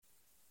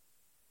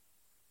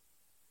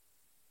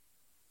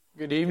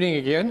Good evening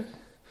again,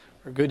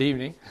 or good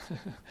evening.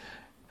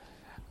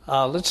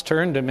 Let's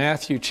turn to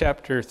Matthew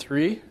chapter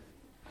 3.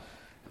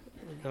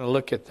 We're going to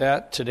look at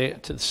that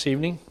this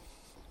evening.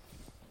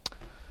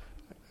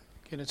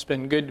 Again, it's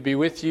been good to be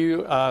with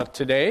you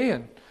today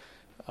and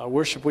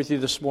worship with you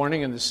this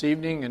morning and this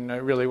evening. And I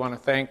really want to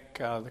thank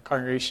the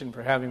congregation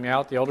for having me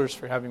out, the elders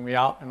for having me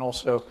out, and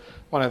also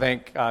want to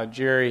thank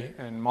Jerry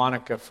and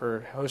Monica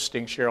for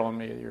hosting Cheryl and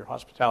me. Your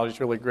hospitality is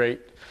really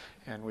great,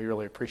 and we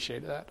really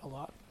appreciate that a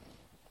lot.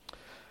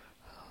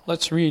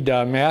 Let's read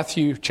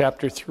Matthew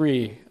chapter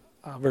 3,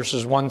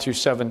 verses 1 through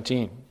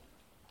 17.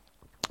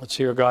 Let's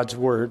hear God's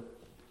word.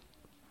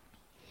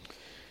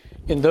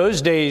 In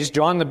those days,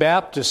 John the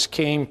Baptist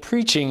came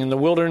preaching in the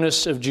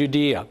wilderness of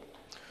Judea.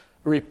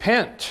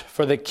 Repent,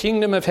 for the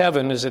kingdom of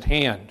heaven is at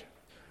hand.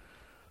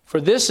 For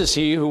this is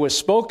he who was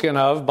spoken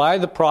of by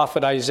the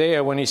prophet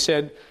Isaiah when he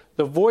said,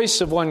 the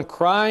voice of one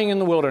crying in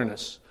the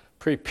wilderness,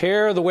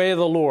 prepare the way of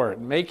the Lord,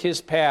 make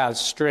his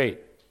paths straight.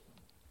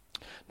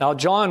 Now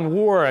John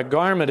wore a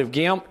garment of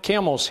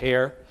camel's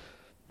hair,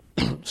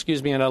 and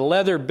a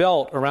leather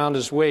belt around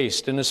his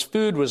waist, and his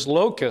food was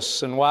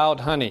locusts and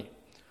wild honey.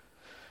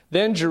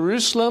 Then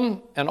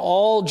Jerusalem and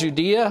all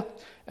Judea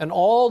and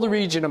all the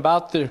region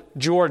about the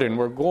Jordan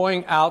were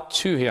going out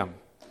to him,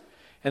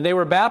 and they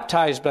were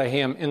baptized by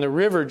him in the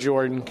river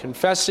Jordan,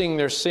 confessing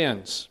their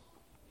sins.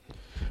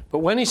 But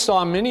when he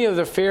saw many of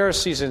the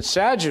Pharisees and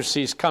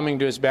Sadducees coming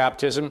to his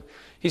baptism,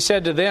 he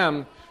said to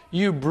them,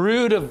 you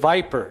brood of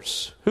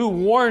vipers, who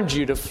warned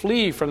you to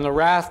flee from the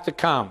wrath to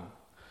come?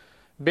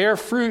 Bear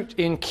fruit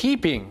in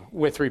keeping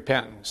with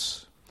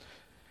repentance.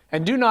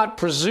 And do not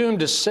presume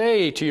to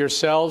say to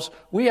yourselves,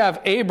 we have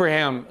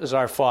Abraham as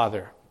our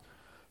father.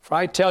 For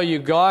I tell you,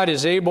 God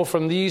is able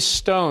from these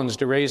stones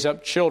to raise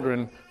up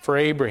children for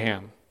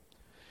Abraham.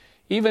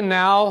 Even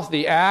now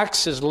the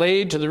axe is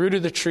laid to the root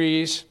of the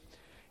trees.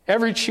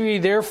 Every tree,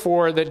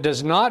 therefore, that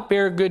does not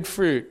bear good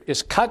fruit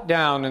is cut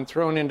down and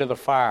thrown into the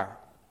fire.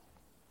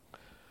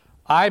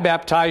 I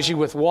baptize you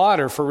with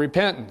water for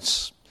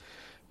repentance,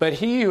 but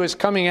he who is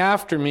coming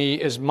after me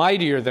is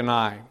mightier than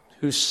I,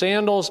 whose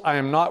sandals I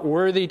am not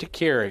worthy to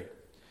carry.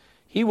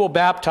 He will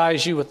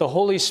baptize you with the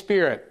Holy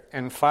Spirit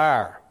and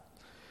fire.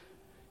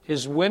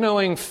 His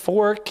winnowing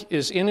fork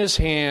is in his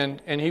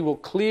hand, and he will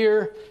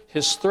clear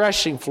his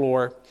threshing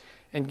floor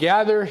and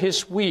gather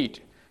his wheat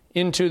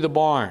into the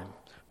barn,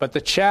 but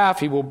the chaff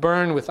he will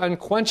burn with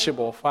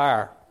unquenchable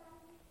fire.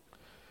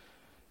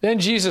 Then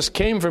Jesus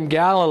came from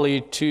Galilee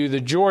to the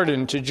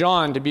Jordan to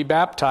John to be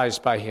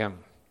baptized by him.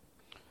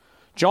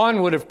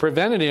 John would have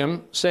prevented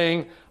him,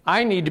 saying,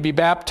 I need to be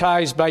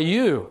baptized by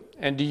you,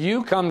 and do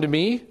you come to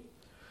me?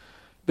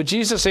 But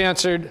Jesus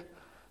answered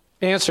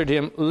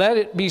him, let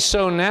it be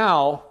so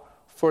now,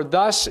 for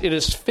thus it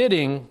is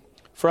fitting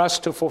for us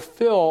to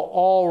fulfill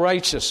all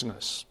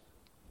righteousness.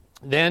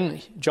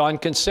 Then John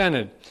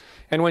consented.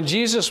 And when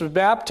Jesus was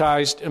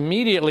baptized,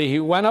 immediately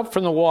he went up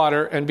from the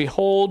water, and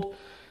behold,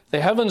 the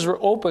heavens were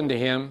opened to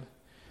him,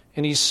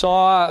 and he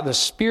saw the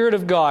Spirit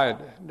of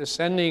God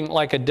descending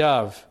like a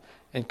dove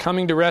and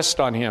coming to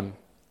rest on him.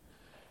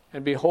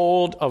 And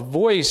behold, a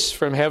voice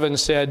from heaven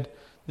said,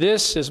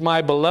 this is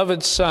my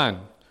beloved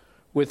Son,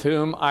 with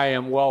whom I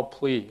am well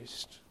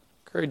pleased.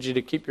 I encourage you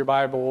to keep your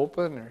Bible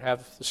open or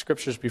have the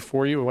Scriptures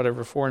before you, or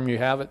whatever form you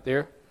have it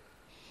there.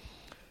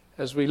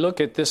 As we look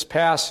at this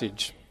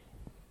passage,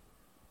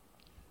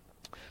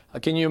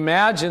 can you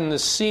imagine the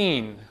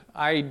scene?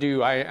 I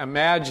do. I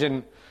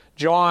imagine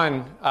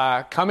John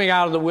coming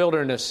out of the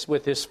wilderness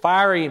with his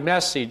fiery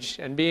message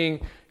and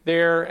being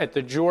there at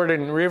the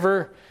Jordan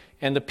River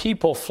and the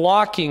people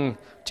flocking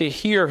to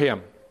hear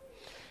him.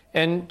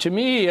 And to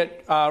me,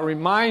 it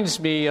reminds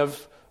me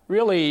of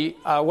really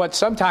what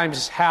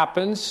sometimes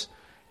happens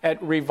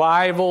at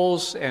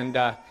revivals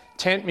and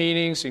tent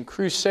meetings and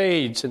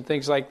crusades and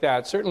things like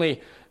that.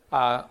 Certainly,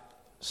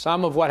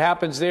 some of what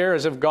happens there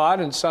is of God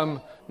and some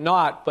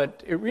not,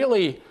 but it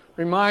really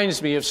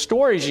reminds me of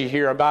stories you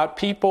hear about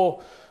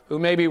people who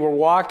maybe were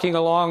walking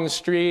along the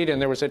street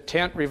and there was a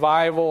tent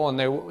revival and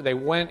they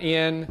went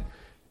in,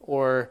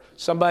 or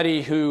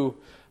somebody who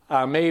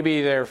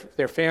maybe their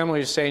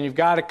family is saying, you've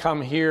got to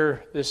come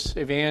hear this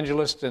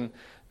evangelist, and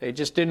they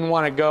just didn't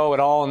want to go at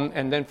all,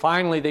 and then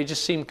finally they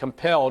just seemed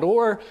compelled.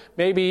 Or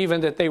maybe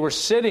even that they were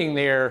sitting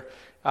there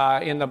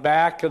in the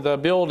back of the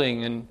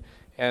building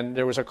and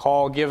there was a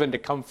call given to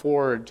come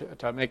forward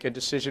to make a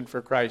decision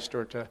for Christ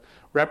or to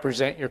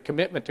represent your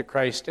commitment to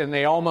Christ, and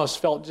they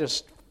almost felt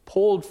just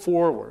pulled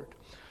forward,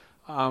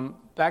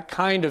 that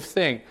kind of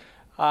thing.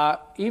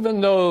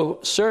 Even though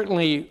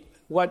certainly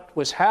what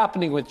was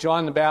happening with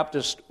John the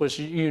Baptist was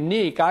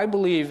unique, I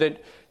believe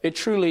that it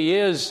truly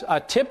is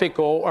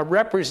typical or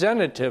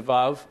representative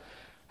of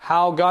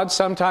how God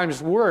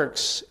sometimes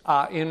works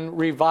in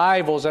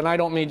revivals, and I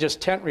don't mean just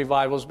tent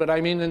revivals, but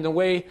I mean in the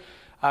way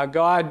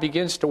God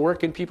begins to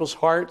work in people's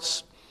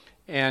hearts,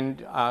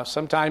 and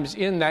sometimes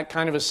in that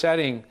kind of a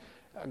setting,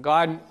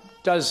 God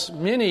does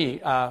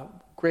many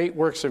great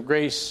works of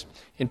grace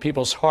in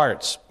people's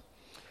hearts.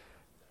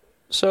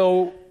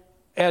 So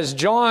as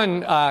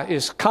John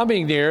is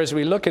coming there, as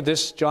we look at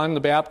this, John the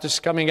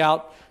Baptist coming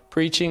out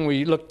preaching,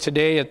 we looked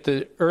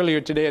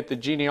earlier today at the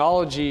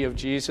genealogy of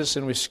Jesus,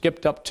 and we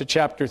skipped up to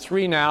chapter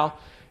 3 now.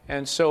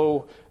 And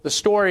so the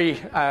story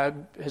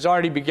has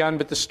already begun,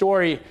 but the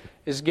story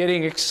is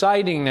getting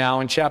exciting now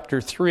in chapter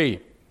 3.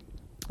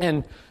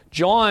 And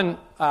John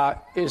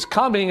is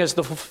coming as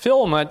the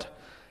fulfillment,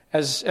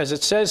 as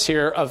it says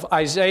here, of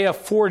Isaiah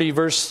 40,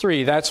 verse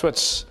 3. That's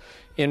what's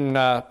in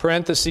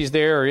parentheses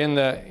there, or in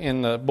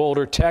the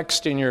bolder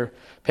text in your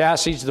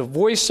passage. The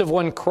voice of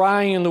one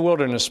crying in the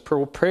wilderness,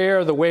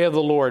 prepare the way of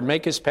the Lord,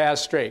 make his path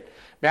straight.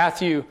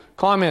 Matthew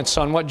comments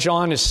on what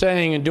John is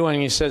saying and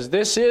doing. He says,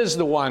 this is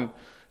the one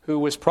who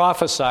was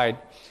prophesied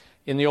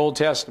in the Old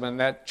Testament.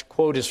 That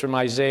quote is from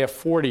Isaiah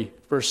 40,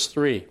 verse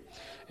 3.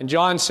 And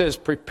John says,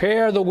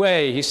 prepare the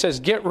way. He says,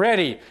 get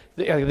ready.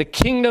 The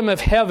kingdom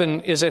of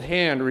heaven is at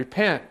hand.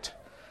 Repent.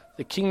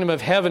 The kingdom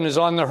of heaven is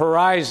on the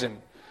horizon.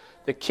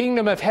 The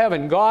kingdom of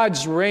heaven,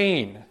 God's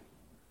reign,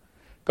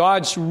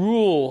 God's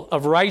rule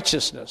of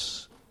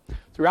righteousness.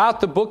 Throughout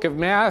the book of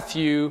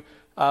Matthew,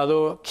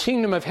 the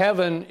kingdom of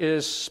heaven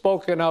is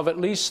spoken of at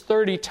least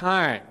 30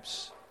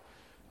 times.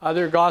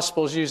 Other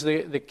Gospels use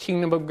the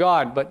kingdom of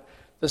God, but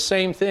the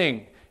same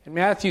thing. In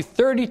Matthew,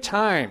 30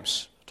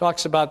 times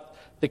talks about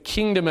the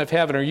kingdom of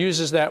heaven, or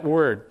uses that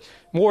word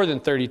more than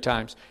 30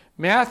 times.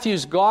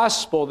 Matthew's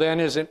Gospel then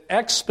is an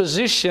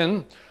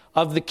exposition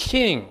of the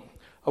king,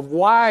 of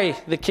why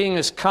the king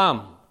has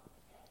come,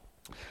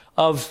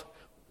 of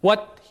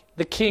what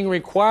the king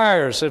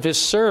requires of his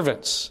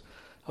servants,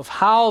 of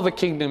how the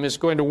kingdom is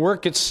going to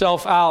work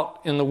itself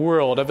out in the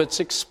world, of its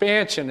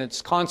expansion,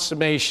 its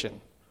consummation.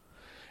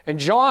 And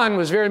John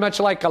was very much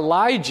like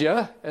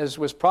Elijah, as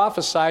was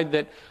prophesied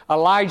that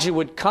Elijah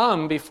would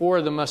come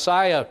before the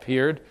Messiah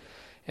appeared.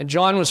 And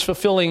John was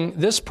fulfilling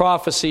this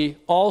prophecy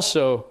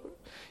also.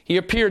 He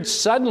appeared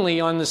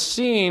suddenly on the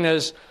scene,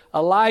 as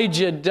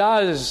Elijah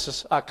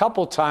does a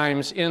couple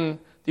times in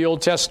the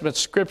Old Testament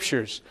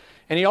scriptures.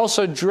 And he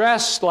also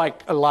dressed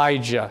like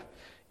Elijah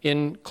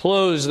in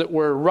clothes that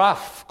were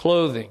rough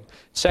clothing.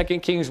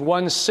 2 Kings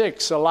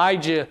 1:6,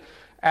 Elijah,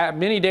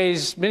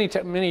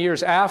 many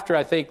years after,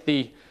 I think,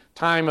 the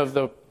time of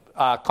the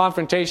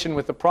confrontation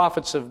with the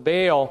prophets of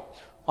Baal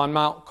on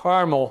Mount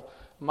Carmel,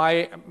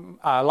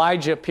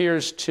 Elijah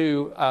appears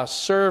to a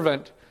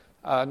servant,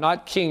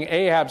 not King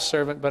Ahab's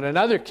servant, but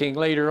another king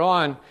later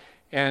on,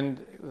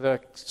 and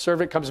the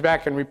servant comes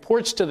back and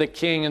reports to the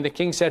king, and the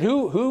king said,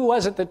 who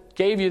was it that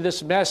gave you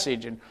this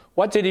message, and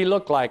what did he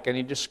look like? And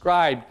he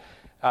described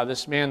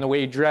this man, the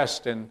way he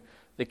dressed, and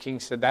the king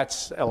said,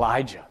 that's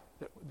Elijah.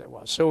 That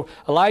was. So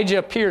Elijah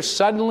appears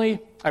suddenly.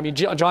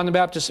 John the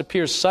Baptist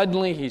appears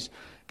suddenly. He's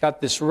got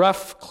this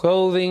rough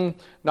clothing,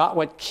 not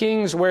what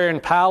kings wear in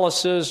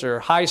palaces or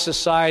high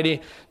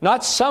society,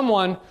 not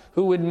someone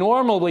who would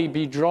normally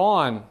be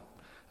drawn,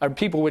 or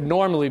people would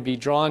normally be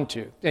drawn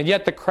to. And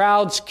yet the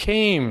crowds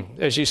came,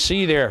 as you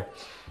see there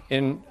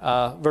in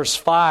verse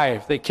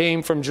 5. They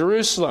came from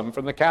Jerusalem,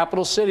 from the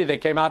capital city. They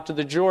came out to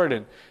the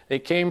Jordan. They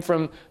came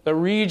from the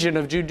region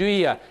of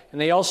Judea, and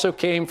they also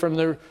came from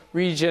the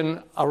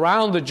region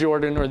around the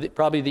Jordan, or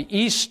probably the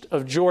east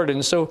of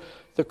Jordan. So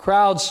the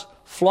crowds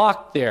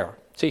flocked there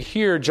to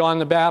hear John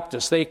the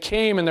Baptist. They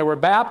came and they were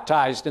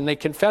baptized, and they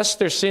confessed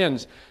their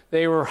sins.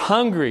 They were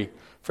hungry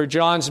for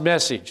John's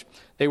message.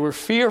 They were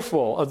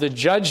fearful of the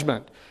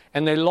judgment,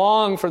 and they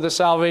longed for the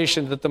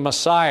salvation that the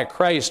Messiah,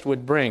 Christ,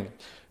 would bring.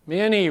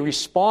 Many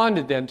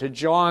responded then to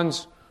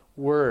John's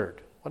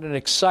word. What an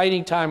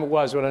exciting time it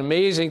was. What an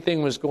amazing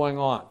thing was going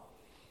on.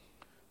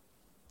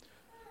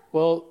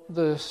 Well,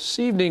 this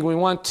evening we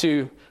want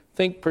to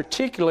think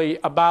particularly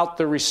about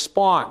the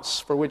response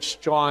for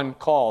which John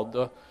called,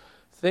 the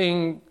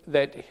thing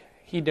that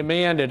he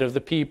demanded of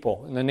the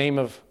people in the name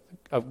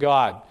of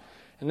God.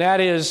 And that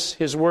is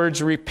his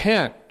words,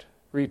 repent.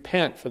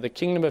 Repent, for the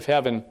kingdom of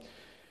heaven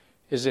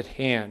is at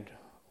hand.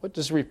 What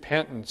does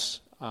repentance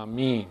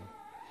mean?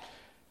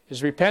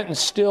 Is repentance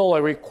still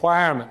a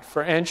requirement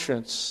for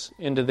entrance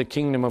into the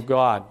kingdom of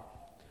God?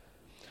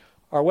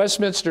 Our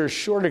Westminster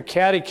Shorter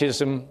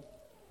Catechism,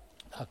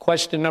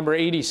 question number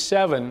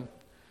 87,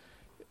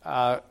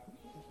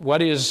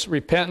 what is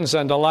repentance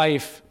unto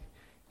life,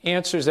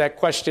 answers that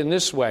question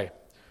this way.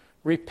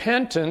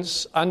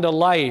 Repentance unto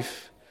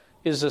life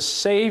is a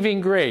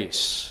saving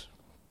grace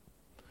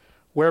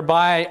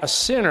whereby a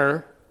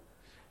sinner,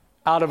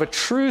 out of a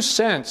true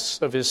sense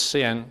of his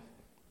sin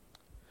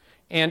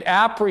and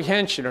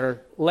apprehension, or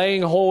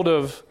laying hold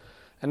of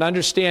and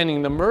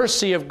understanding the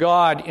mercy of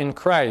God in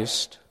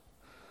Christ,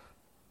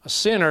 a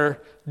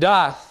sinner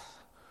doth,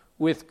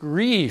 with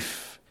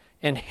grief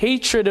and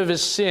hatred of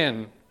his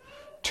sin,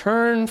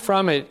 turn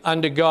from it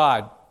unto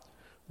God,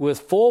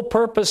 with full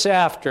purpose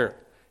after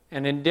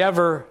and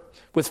endeavor,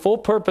 with full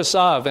purpose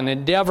of and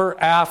endeavor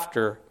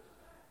after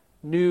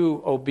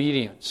new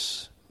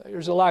obedience.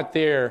 There's a lot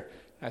there.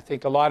 I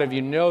think a lot of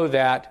you know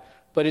that,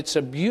 but it's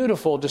a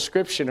beautiful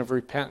description of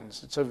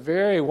repentance. It's a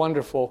very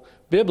wonderful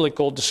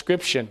biblical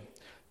description.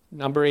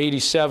 Number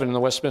 87 in the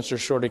Westminster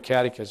Shorter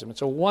Catechism.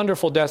 It's a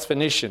wonderful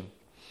definition.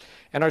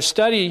 And our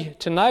study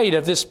tonight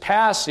of this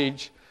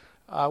passage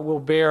will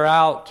bear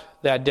out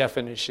that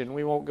definition.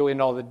 We won't go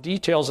into all the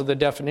details of the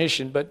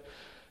definition, but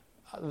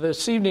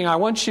this evening I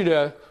want you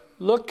to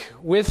look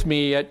with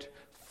me at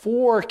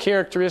 4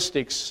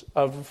 characteristics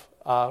of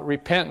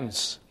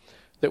repentance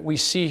that we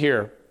see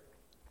here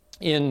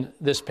in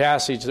this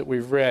passage that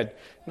we've read.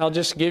 And I'll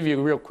just give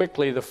you real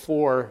quickly the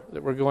 4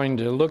 that we're going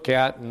to look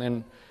at and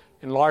then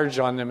enlarge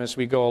on them as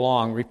we go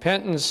along.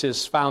 Repentance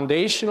is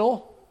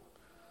foundational.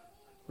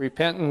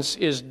 Repentance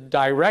is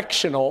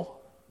directional.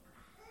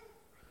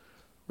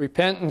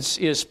 Repentance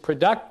is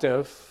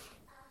productive.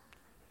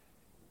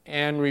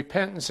 And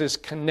repentance is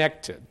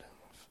connected.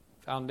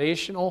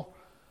 Foundational,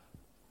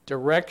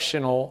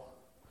 directional,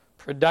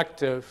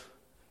 productive,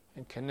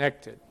 and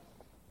connected.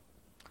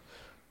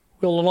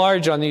 We'll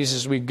enlarge on these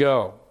as we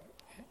go.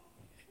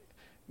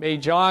 May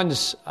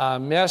John's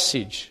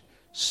message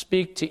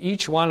speak to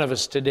each one of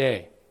us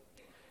today,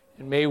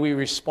 and may we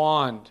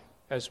respond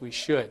as we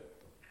should.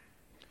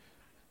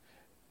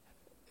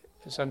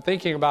 As I'm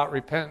thinking about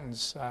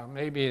repentance,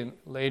 maybe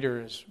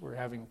later as we're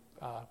having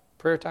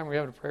prayer time, we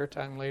have a prayer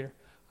time later,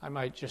 I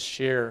might just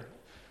share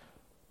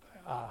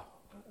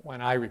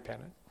when I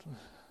repented.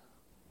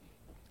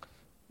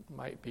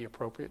 Might be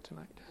appropriate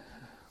tonight.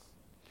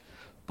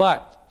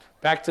 But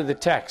back to the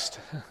text.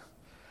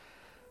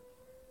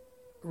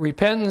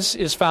 Repentance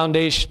is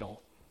foundational.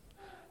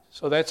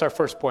 So that's our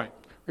first point.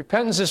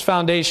 Repentance is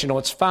foundational.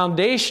 It's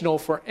foundational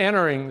for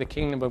entering the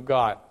kingdom of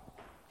God.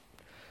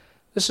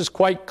 This is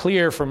quite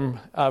clear from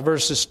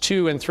verses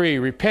 2 and 3.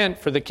 Repent,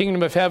 for the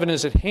kingdom of heaven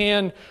is at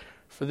hand.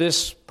 For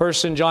this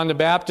person, John the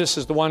Baptist,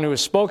 is the one who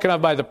is spoken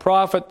of by the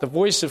prophet, the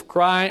voice of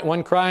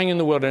one crying in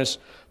the wilderness,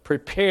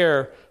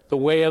 prepare the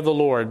way of the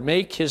Lord,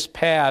 make his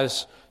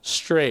paths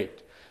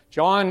straight.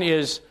 John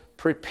is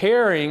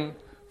preparing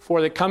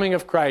for the coming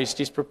of Christ.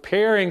 He's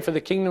preparing for the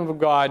kingdom of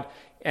God,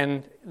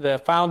 and the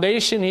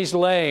foundation he's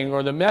laying,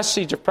 or the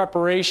message of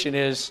preparation,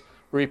 is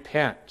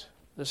repent.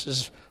 This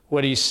is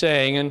what he's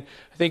saying, and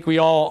I think we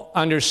all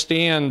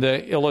understand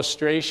the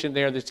illustration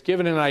there that's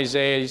given in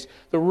Isaiah.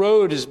 The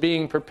road is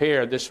being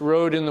prepared, this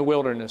road in the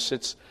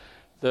wilderness.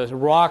 The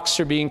rocks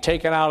are being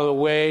taken out of the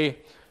way,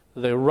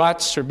 the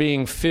ruts are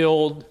being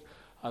filled,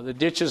 the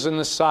ditches in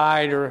the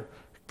side are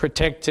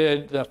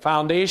protected, the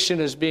foundation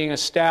is being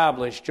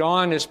established.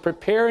 John is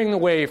preparing the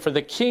way for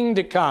the king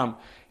to come,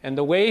 and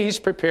the way he's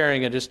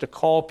preparing it is to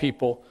call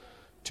people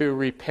to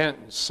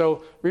repentance.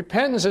 So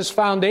repentance is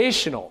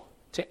foundational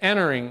to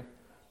entering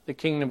the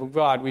kingdom of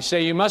God. We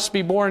say you must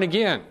be born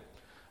again.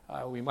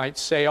 We might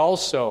say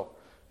also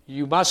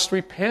you must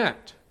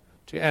repent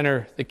to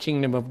enter the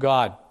kingdom of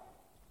God.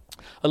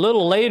 A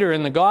little later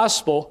in the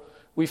gospel,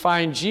 we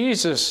find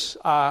Jesus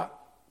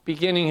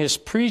beginning his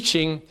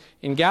preaching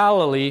in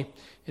Galilee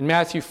in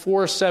Matthew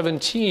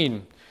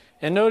 4:17.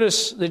 And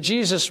notice that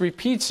Jesus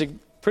repeats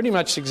pretty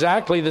much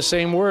exactly the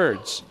same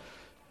words.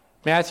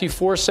 Matthew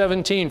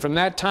 4:17, from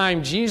that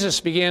time Jesus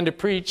began to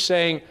preach,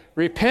 saying,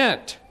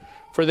 repent,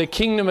 for the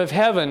kingdom of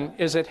heaven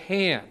is at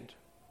hand.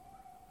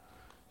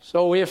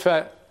 So if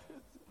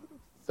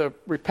the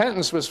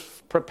repentance was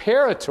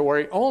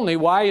preparatory only,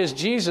 why is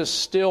Jesus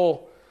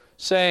still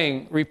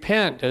saying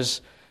repent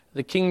as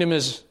the kingdom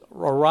is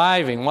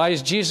arriving? Why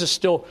is Jesus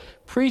still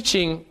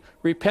preaching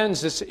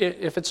repentance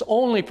if it's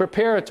only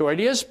preparatory? It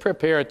is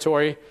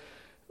preparatory,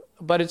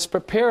 but it's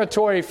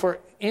preparatory for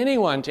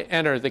anyone to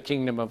enter the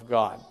kingdom of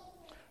God,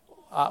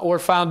 or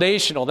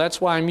foundational. That's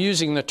why I'm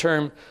using the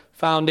term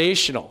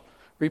foundational.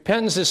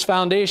 Repentance is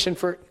foundation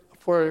for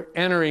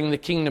entering the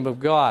kingdom of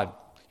God.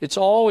 It's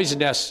always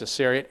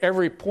necessary at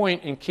every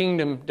point in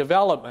kingdom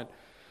development.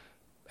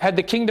 Had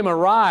the kingdom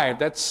arrived?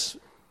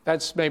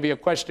 That's maybe a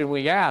question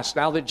we ask.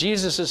 Now that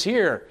Jesus is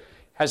here,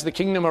 has the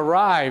kingdom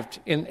arrived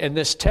in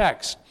this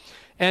text?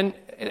 And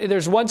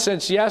there's one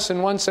sense yes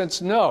and one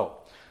sense no.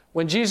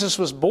 When Jesus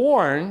was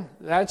born,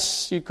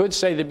 that's, you could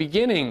say, the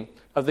beginning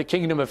of the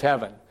kingdom of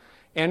heaven.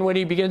 And when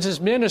he begins his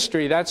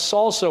ministry, that's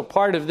also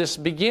part of this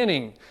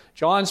beginning.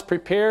 John's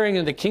preparing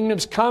and the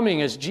kingdom's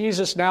coming as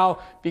Jesus now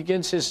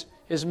begins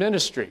his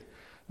ministry.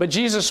 But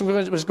Jesus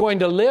was going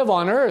to live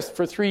on earth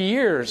for 3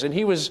 years, and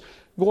he was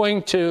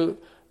going to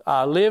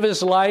live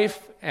his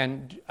life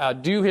and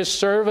do his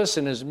service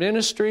and his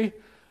ministry.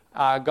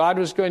 God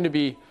was going to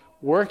be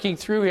working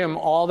through him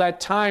all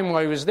that time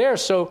while he was there.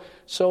 So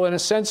in a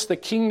sense, the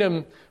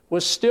kingdom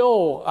was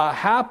still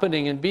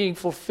happening and being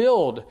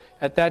fulfilled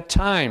at that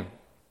time.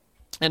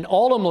 And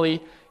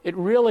ultimately,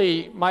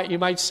 you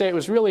might say it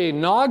was really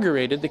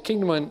inaugurated. The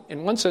kingdom,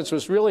 in one sense,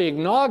 was really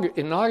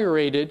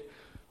inaugurated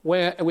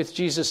with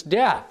Jesus'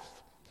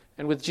 death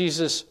and with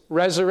Jesus'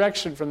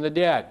 resurrection from the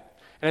dead.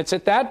 And it's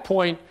at that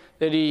point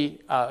that he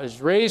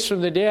is raised from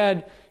the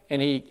dead,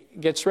 and he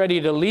gets ready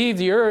to leave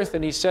the earth,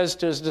 and he says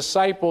to his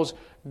disciples,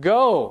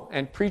 go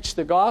and preach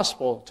the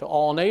gospel to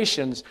all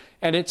nations.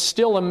 And it's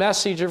still a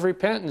message of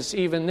repentance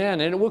even then.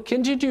 And it will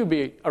continue to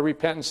be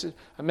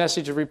a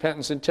message of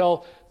repentance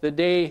until the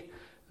day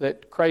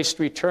that Christ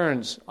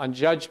returns on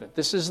judgment.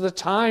 This is the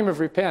time of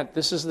repent.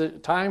 This is the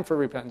time for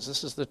repentance.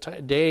 This is the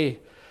day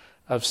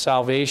of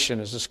salvation,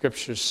 as the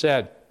Scriptures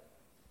said.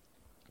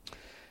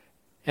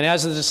 And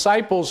as the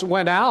disciples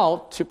went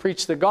out to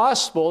preach the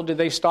gospel, did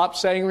they stop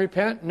saying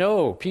repent?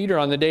 No. Peter,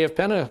 on the day of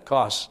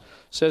Pentecost,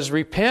 says,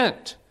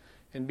 repent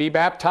and be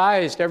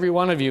baptized, every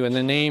one of you, in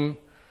the name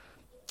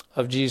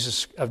of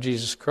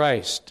Jesus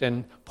Christ.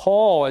 And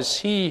Paul, as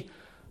he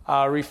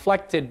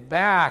reflected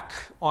back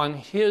on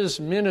his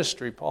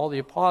ministry, Paul the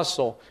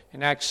Apostle,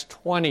 in Acts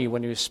 20,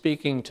 when he was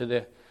speaking to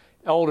the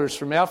elders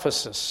from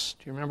Ephesus,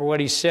 do you remember what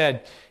he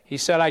said? He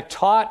said, I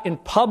taught in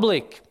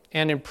public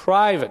and in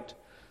private,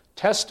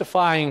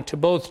 testifying to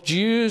both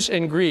Jews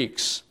and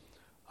Greeks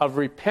of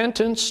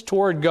repentance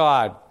toward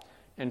God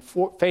and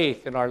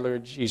faith in our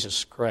Lord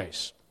Jesus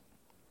Christ.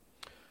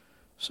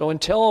 So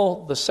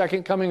until the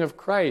second coming of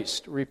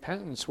Christ,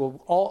 repentance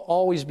will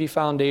always be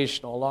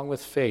foundational, along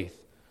with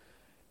faith,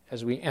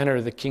 as we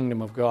enter the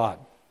kingdom of God.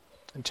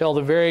 Until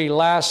the very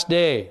last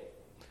day,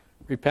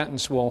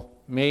 repentance will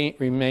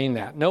remain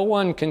that. No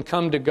one can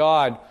come to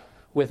God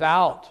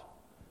without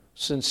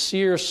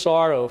sincere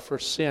sorrow for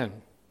sin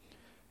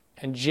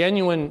and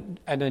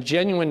a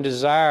genuine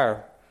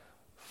desire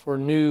for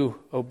new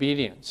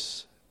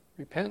obedience.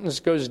 Repentance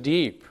goes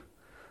deep.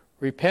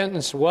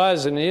 Repentance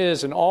was and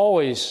is and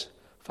always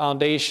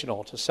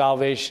foundational to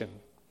salvation.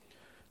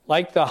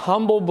 Like the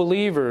humble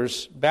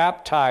believers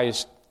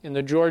baptized in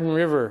the Jordan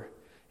River,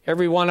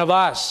 every one of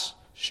us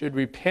should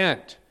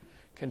repent,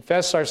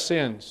 confess our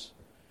sins,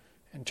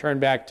 and turn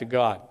back to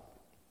God.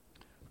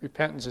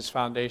 Repentance is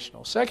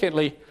foundational.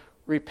 Secondly,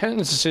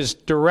 repentance is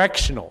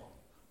directional.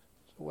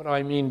 What do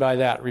I mean by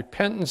that?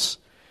 Repentance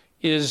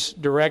is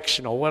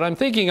directional. What I'm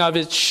thinking of,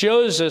 it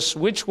shows us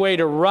which way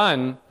to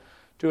run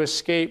to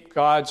escape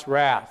God's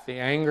wrath, the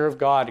anger of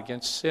God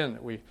against sin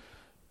that we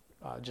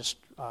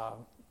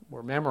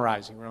we're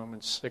memorizing,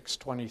 Romans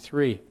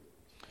 6:23.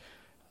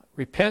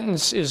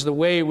 Repentance is the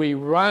way we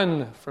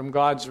run from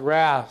God's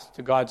wrath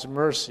to God's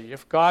mercy.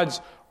 If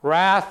God's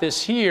wrath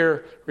is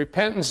here,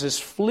 repentance is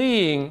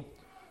fleeing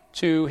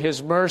to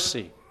His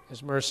mercy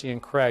in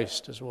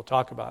Christ, as we'll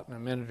talk about in a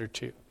minute or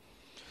two.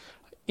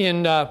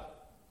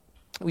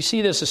 We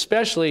see this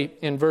especially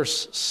in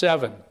verse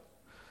 7.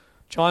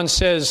 John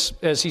says,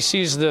 as he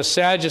sees the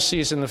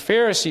Sadducees and the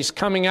Pharisees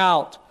coming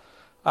out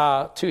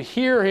to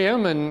hear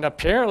him, and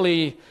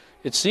apparently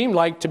it seemed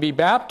like to be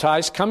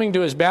baptized, coming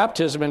to his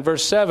baptism in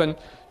verse 7,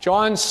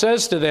 John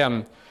says to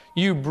them,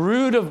 "You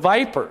brood of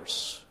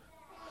vipers,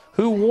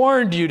 who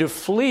warned you to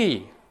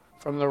flee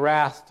from the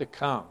wrath to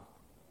come?"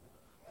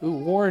 Who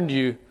warned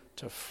you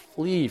to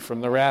flee from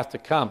the wrath to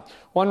come?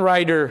 One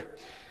writer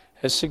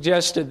has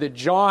suggested that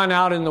John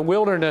out in the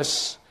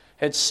wilderness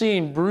had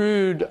seen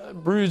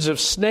broods of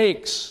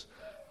snakes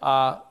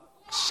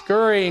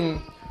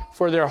scurrying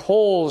for their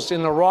holes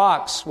in the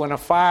rocks when a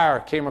fire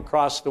came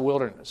across the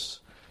wilderness.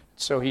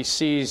 So he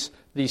sees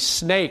these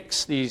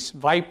snakes, these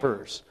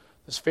vipers,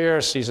 the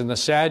Pharisees and the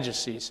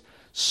Sadducees,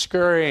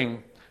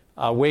 scurrying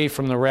away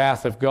from the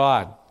wrath of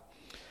God.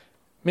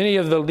 Many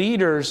of the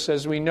leaders,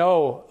 as we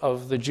know,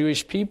 of the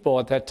Jewish people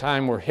at that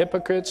time were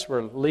hypocrites,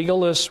 were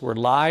legalists, were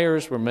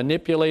liars, were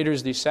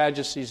manipulators, these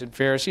Sadducees and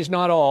Pharisees.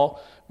 Not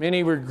all.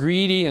 Many were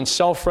greedy and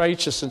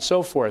self-righteous and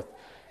so forth.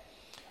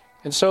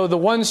 And so the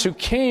ones who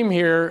came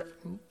here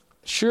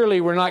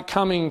surely were not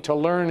coming to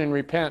learn and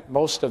repent,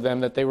 most of them,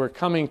 that they were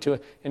coming to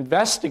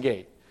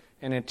investigate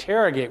and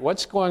interrogate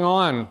what's going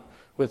on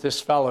with this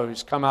fellow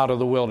who's come out of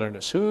the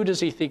wilderness. Who does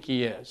he think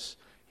he is?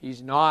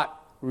 He's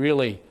not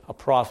really a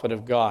prophet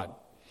of God.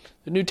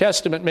 The New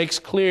Testament makes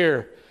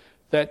clear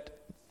that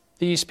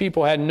these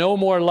people had no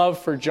more love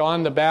for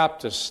John the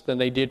Baptist than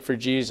they did for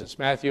Jesus.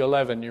 Matthew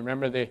 11, you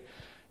remember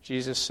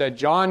Jesus said,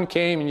 John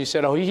came and you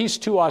said, oh, he's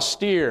too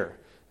austere.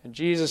 And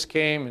Jesus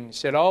came and he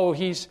said, oh,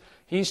 he's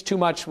too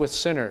much with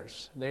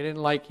sinners. They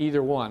didn't like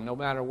either one, no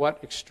matter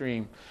what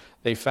extreme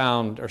they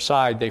found or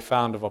side they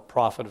found of a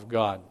prophet of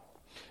God.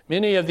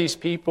 Many of these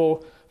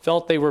people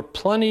felt they were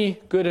plenty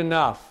good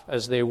enough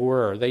as they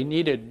were. They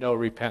needed no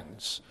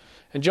repentance.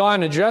 And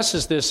John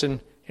addresses this in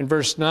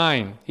verse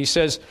 9. He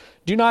says,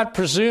 "Do not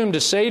presume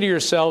to say to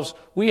yourselves,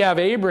 we have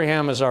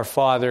Abraham as our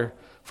father.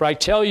 For I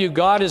tell you,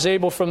 God is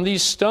able from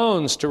these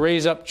stones to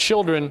raise up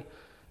children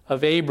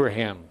of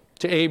Abraham,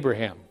 to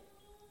Abraham."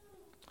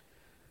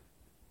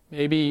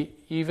 Maybe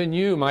even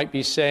you might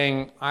be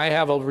saying, I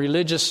have a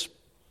religious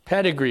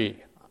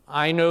pedigree.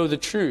 I know the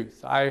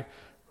truth. I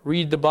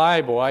read the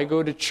Bible. I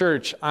go to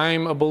church.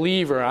 I'm a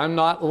believer. I'm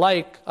not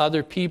like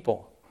other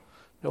people.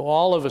 No,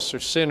 all of us are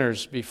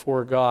sinners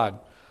before God.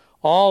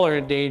 All are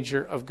in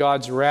danger of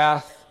God's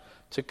wrath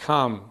to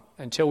come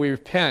until we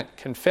repent,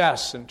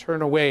 confess, and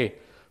turn away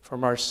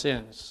from our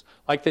sins.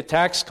 Like the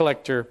tax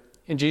collector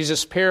in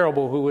Jesus'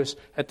 parable who was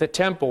at the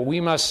temple,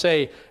 we must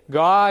say,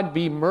 God,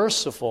 be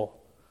merciful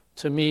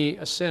to me,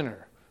 a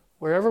sinner.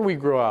 Wherever we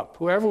grow up,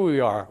 whoever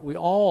we are, we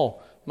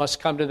all must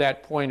come to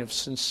that point of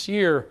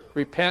sincere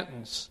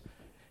repentance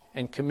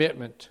and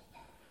commitment.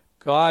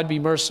 God, be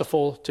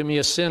merciful to me,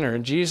 a sinner.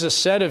 And Jesus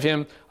said of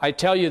him, I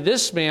tell you,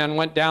 this man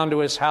went down to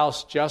his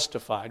house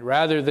justified,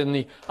 rather than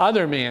the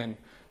other man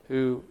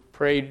who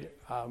prayed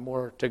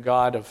more to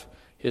God of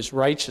his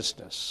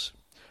righteousness.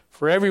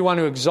 For everyone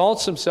who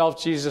exalts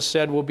himself, Jesus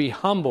said, will be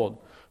humbled,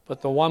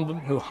 but the one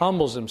who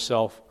humbles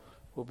himself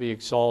will be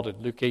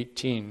exalted. Luke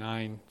 18,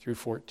 9 through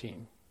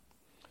 14.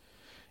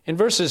 In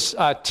verses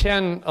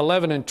 10,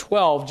 11, and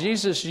 12,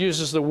 Jesus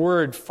uses the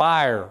word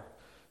fire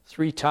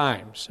 3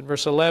 times. In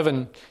verse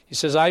 11, he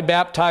says, I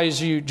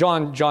baptize you,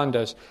 John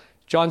does.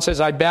 John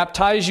says, I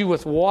baptize you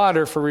with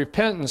water for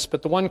repentance,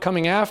 but the one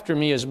coming after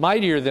me is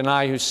mightier than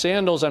I, whose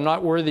sandals I'm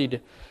not worthy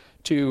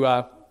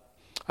to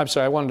I'm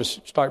sorry, I wanted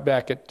to start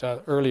back at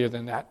earlier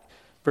than that.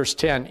 Verse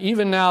 10,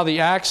 even now the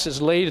axe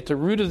is laid at the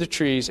root of the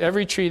trees.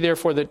 Every tree,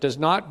 therefore, that does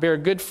not bear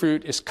good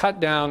fruit is cut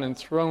down and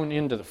thrown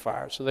into the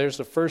fire. So there's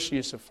the first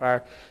use of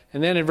fire.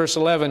 And then in verse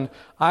 11,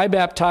 I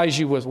baptize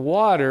you with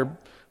water,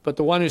 but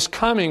the one who's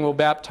coming will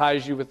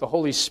baptize you with the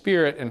Holy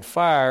Spirit and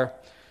fire.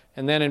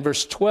 And then in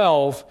verse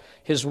 12,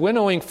 his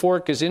winnowing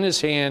fork is in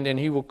his hand, and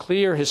he will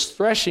clear his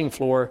threshing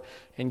floor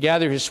and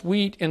gather his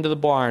wheat into the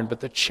barn, but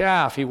the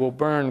chaff he will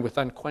burn with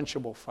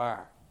unquenchable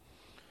fire.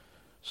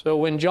 So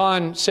when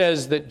John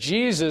says that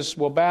Jesus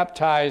will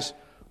baptize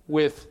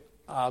with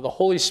the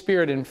Holy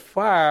Spirit and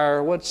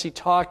fire, what's he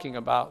talking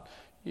about?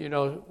 You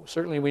know,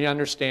 certainly we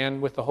understand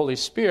with the Holy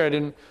Spirit,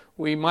 and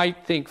we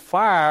might think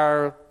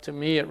fire, to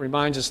me it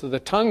reminds us of the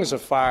tongues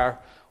of fire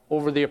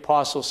over the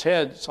apostles'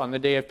 heads on the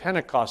day of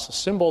Pentecost, the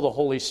symbol of the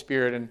Holy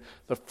Spirit and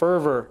the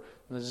fervor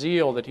and the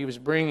zeal that he was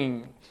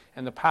bringing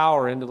and the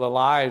power into the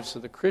lives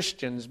of the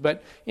Christians.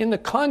 But in the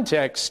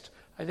context,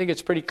 I think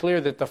it's pretty clear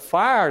that the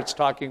fire it's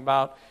talking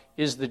about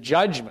is the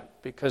judgment,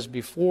 because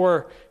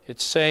before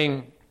it's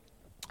saying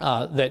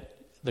that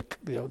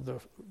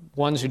the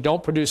ones who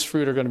don't produce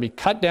fruit are going to be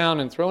cut down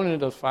and thrown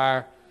into the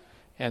fire,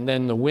 and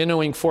then the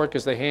winnowing fork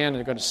is the hand, and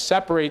they're going to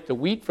separate the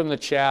wheat from the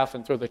chaff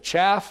and throw the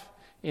chaff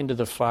into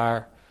the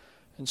fire.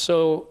 And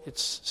so it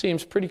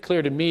seems pretty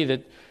clear to me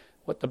that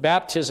what the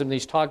baptism that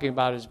he's talking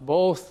about is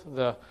both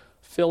the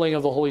filling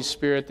of the Holy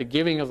Spirit, the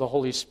giving of the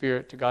Holy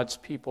Spirit to God's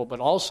people, but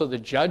also the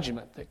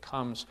judgment that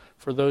comes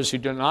for those who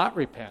do not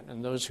repent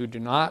and those who do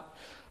not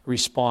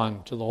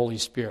respond to the Holy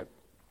Spirit.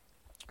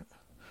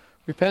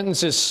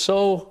 Repentance is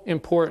so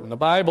important. The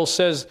Bible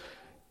says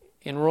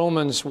in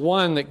Romans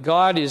 1 that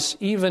God is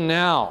even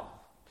now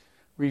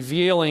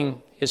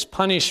revealing his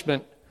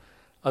punishment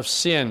of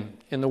sin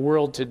in the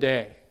world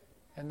today.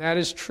 And that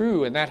is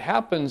true, and that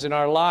happens in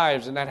our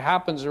lives, and that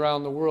happens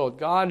around the world.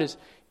 God is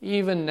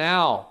even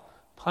now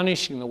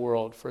punishing the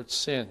world for its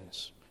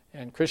sins.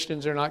 And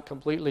Christians are not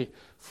completely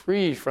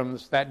free from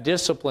that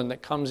discipline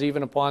that comes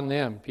even upon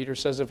them. Peter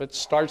says if it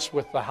starts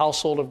with the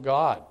household of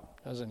God,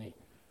 doesn't he?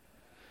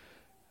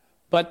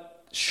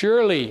 But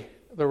surely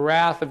the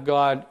wrath of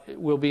God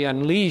will be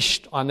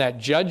unleashed on that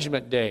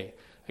judgment day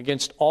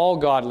against all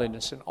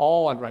godliness and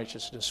all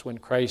unrighteousness when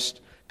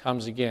Christ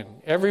comes again.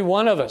 Every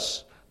one of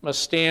us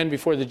must stand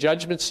before the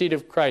judgment seat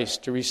of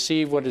Christ to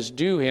receive what is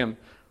due him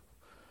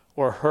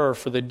or her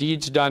for the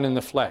deeds done in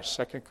the flesh.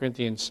 2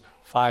 Corinthians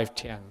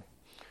 5:10.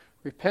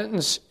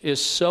 Repentance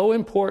is so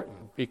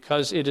important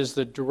because it is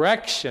the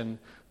direction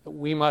that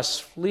we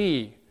must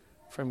flee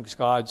from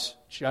God's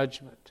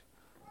judgment.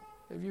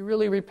 Have you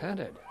really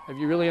repented? Have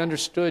you really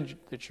understood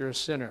that you're a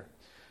sinner?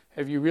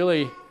 Have you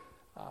really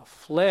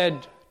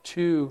fled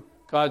to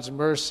God's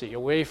mercy,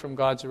 away from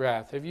God's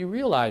wrath? Have you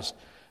realized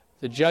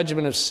the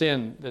judgment of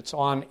sin that's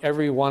on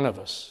every one of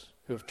us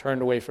who have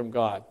turned away from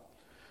God?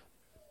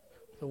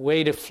 The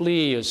way to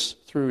flee is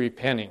through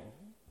repenting.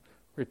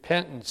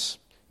 Repentance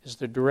is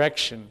the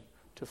direction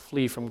to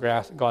flee from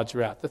God's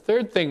wrath. The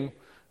third thing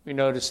we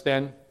notice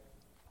then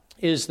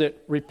is that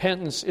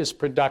repentance is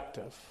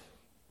productive.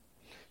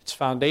 It's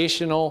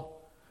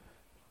foundational,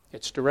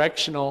 it's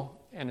directional,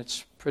 and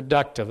it's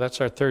productive.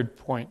 That's our third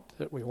point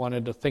that we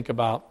wanted to think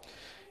about.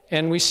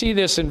 And we see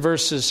this in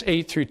verses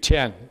 8 through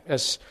 10.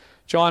 As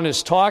John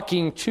is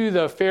talking to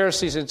the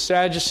Pharisees and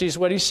Sadducees,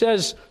 what he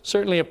says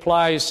certainly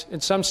applies in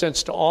some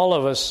sense to all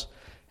of us,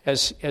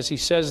 as he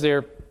says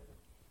there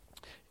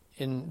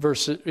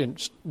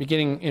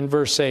beginning in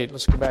verse 8.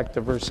 Let's go back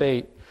to verse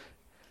 8.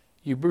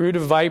 You brood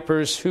of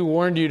vipers, who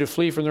warned you to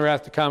flee from the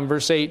wrath to come?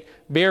 Verse 8,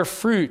 bear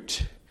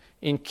fruit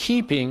in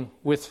keeping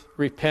with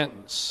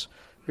repentance.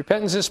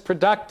 Repentance is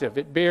productive.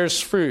 It bears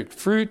fruit.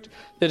 Fruit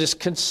that is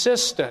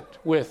consistent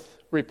with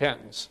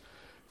repentance.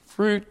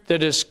 Fruit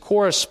that is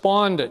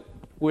correspondent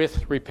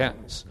with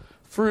repentance.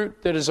 Fruit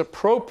that is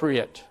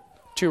appropriate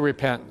to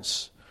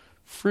repentance.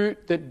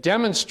 Fruit that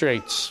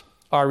demonstrates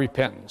our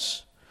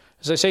repentance.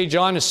 As I say,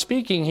 John is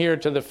speaking here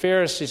to the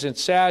Pharisees and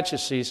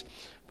Sadducees,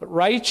 but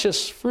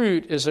righteous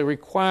fruit is a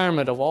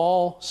requirement of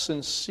all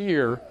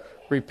sincere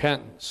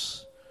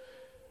repentance.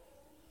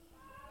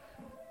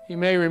 You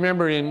may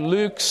remember in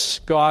Luke's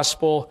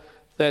gospel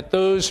that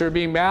those who are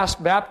being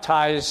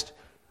baptized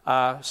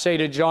say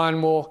to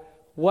John, well,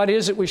 what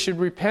is it we should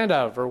repent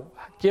of? Or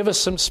give us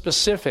some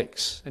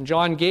specifics. And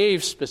John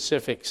gave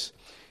specifics.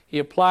 He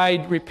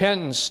applied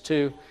repentance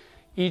to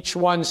each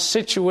one's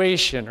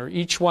situation or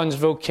each one's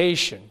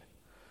vocation.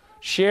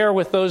 Share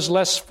with those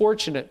less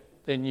fortunate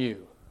than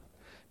you.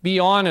 Be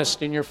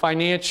honest in your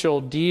financial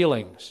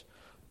dealings.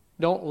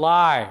 Don't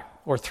lie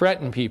or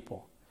threaten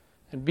people,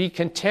 and be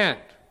content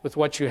with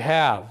what you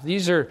have.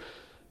 These are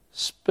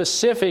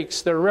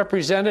specifics that are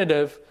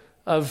representative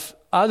of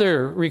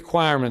other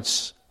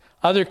requirements,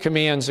 other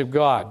commands of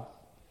God.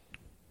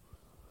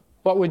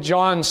 What would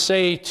John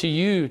say to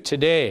you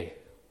today?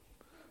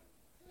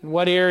 In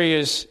what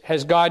areas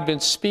has God been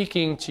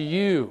speaking to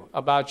you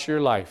about your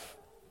life?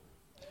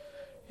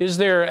 Is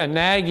there a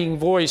nagging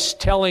voice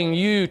telling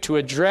you to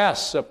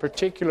address a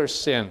particular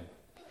sin,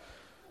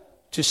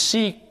 to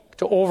seek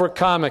to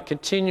overcome a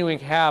continuing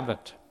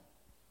habit,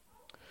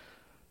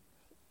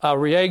 a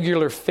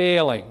regular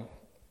failing,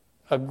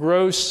 a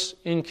gross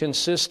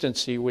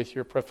inconsistency with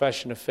your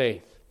profession of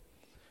faith?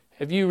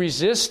 Have you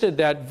resisted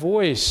that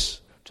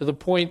voice to the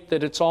point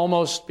that it's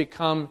almost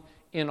become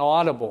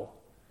inaudible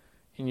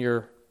in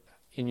your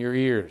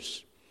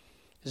ears?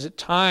 Is it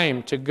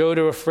time to go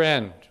to a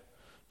friend,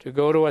 to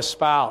go to a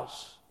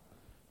spouse,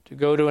 to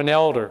go to an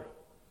elder,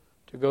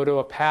 to go to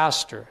a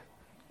pastor,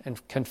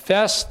 and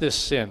confess this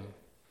sin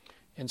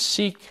and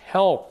seek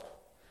help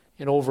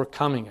in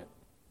overcoming it?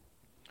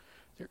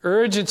 The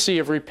urgency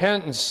of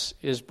repentance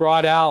is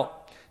brought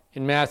out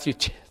in Matthew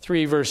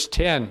 3, verse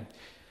 10.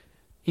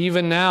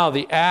 Even now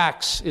the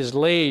axe is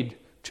laid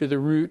to the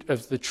root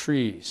of the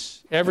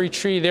trees. Every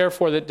tree,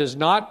 therefore, that does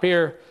not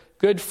bear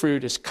good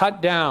fruit is cut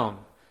down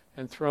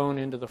and thrown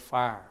into the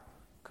fire.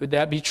 Could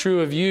that be true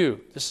of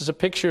you? This is a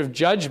picture of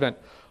judgment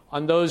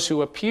on those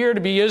who appear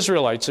to be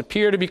Israelites,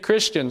 appear to be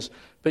Christians,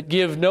 but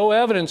give no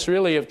evidence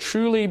really of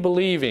truly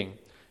believing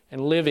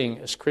and living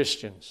as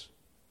Christians.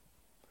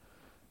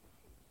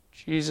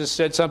 Jesus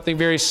said something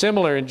very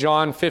similar in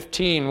John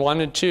 15,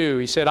 1 and 2.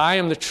 He said, I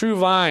am the true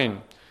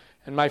vine,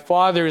 and my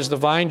Father is the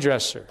vine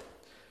dresser.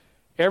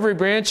 Every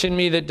branch in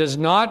me that does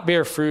not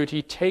bear fruit,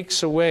 he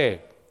takes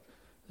away.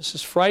 This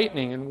is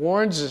frightening and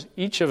warns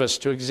each of us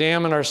to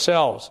examine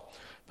ourselves.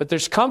 But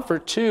there's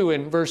comfort, too,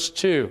 in verse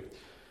 2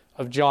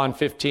 of John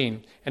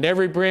 15. And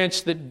every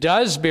branch that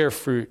does bear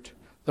fruit,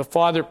 the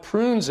Father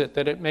prunes it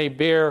that it may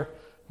bear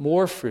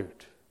more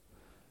fruit.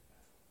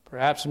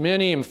 Perhaps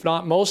many, if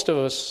not most of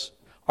us,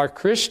 are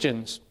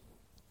Christians,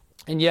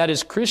 and yet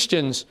as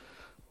Christians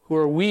who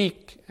are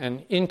weak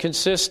and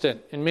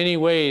inconsistent in many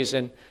ways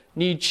and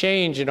need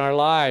change in our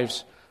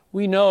lives,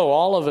 we know,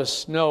 all of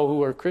us know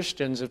who are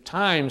Christians, of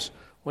times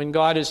when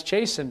God has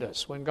chastened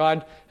us, when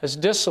God has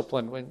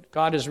disciplined, when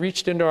God has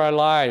reached into our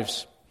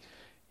lives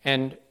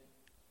and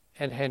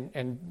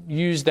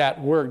used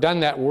that work, done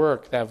that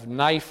work, that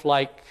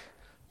knife-like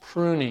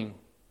pruning,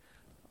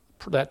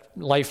 that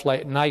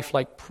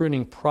knife-like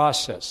pruning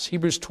process.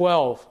 Hebrews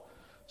 12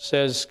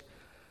 says,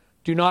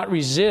 do not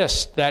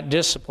resist that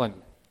discipline.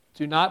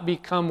 Do not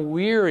become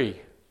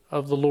weary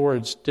of the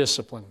Lord's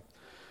discipline.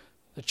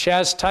 The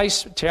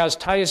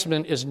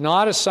chastisement is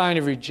not a sign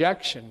of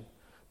rejection,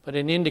 but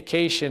an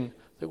indication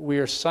that we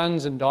are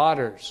sons and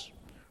daughters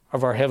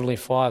of our Heavenly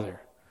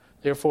Father.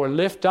 Therefore,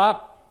 lift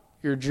up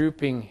your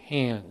drooping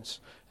hands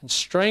and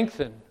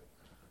strengthen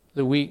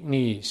the weak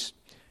knees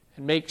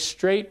and make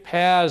straight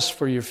paths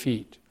for your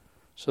feet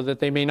so that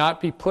they may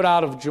not be put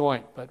out of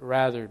joint, but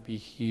rather be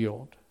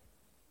healed.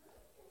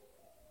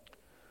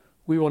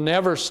 We will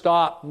never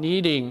stop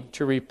needing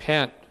to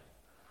repent.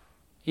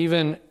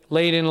 Even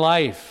late in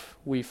life,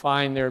 we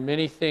find there are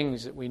many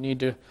things that we need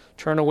to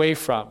turn away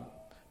from.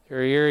 There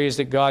are areas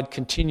that God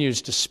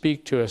continues to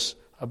speak to us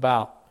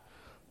about.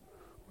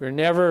 We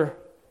never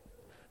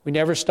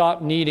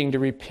stop needing to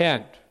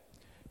repent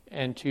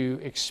and to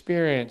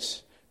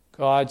experience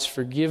God's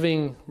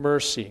forgiving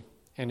mercy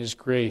and His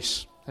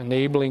grace,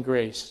 enabling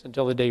grace,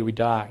 until the day we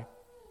die.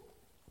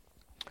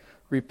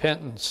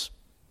 Repentance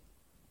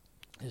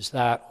is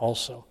that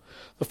also.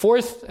 The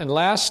fourth and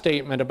last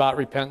statement about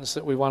repentance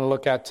that we want to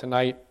look at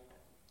tonight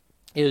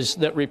is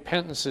that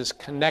repentance is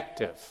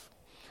connective.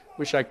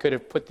 Wish I could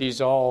have put these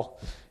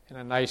all in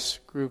a nice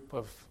group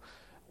of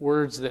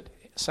words that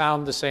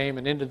sound the same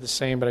and ended the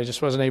same, but I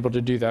just wasn't able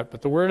to do that.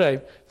 But the word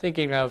I'm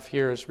thinking of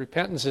here is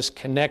repentance is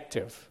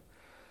connective.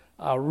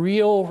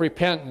 Real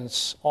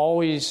repentance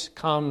always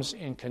comes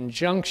in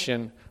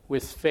conjunction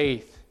with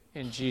faith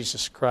in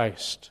Jesus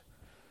Christ.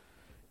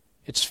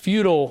 It's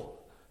futile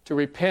to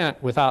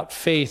repent without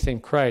faith in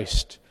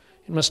Christ.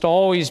 It must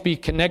always be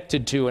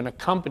connected to and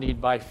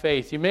accompanied by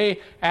faith. You may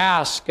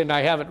ask, and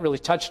I haven't really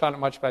touched on it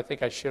much, but I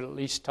think I should at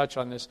least touch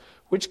on this,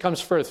 which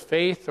comes first,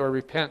 faith or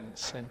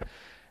repentance? And,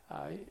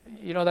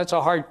 that's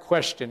a hard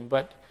question,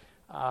 but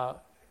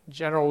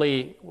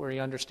generally we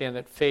understand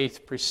that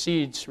faith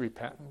precedes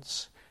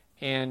repentance.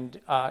 And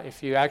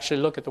if you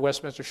actually look at the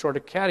Westminster Shorter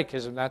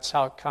Catechism, that's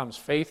how it comes,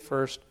 faith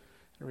first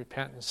and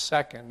repentance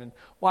second. And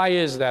why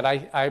is that?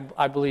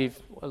 I believe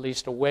at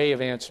least a way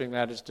of answering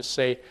that is to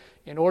say,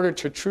 in order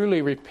to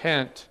truly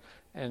repent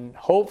and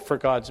hope for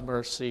God's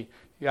mercy,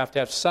 you have to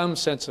have some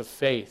sense of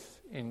faith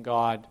in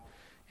God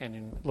and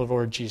in the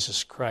Lord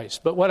Jesus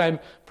Christ. But what I'm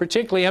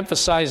particularly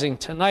emphasizing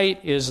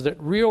tonight is that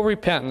real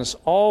repentance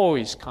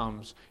always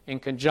comes in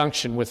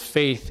conjunction with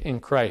faith in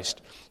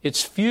Christ.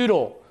 It's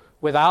futile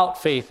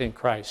without faith in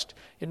Christ.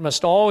 It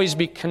must always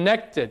be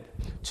connected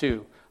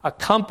to,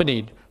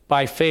 accompanied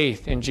by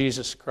faith in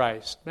Jesus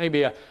Christ.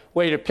 Maybe a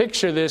way to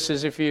picture this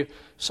is if you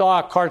saw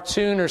a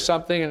cartoon or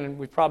something, and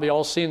we've probably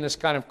all seen this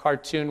kind of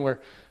cartoon where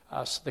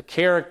the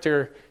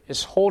character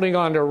is holding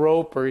onto a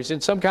rope or he's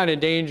in some kind of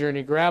danger and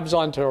he grabs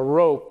onto a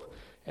rope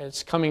and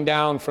it's coming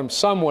down from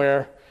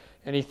somewhere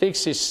and he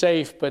thinks he's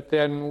safe, but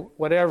then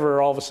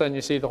whatever, all of a sudden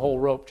you see the whole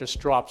rope just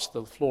drops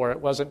to the floor. It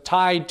wasn't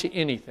tied to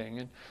anything.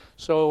 And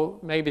so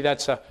maybe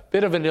that's a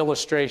bit of an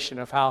illustration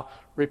of how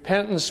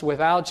repentance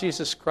without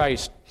Jesus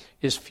Christ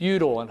is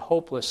futile and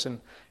hopeless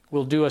and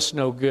will do us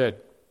no good.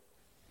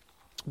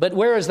 But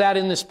where is that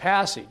in this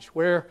passage?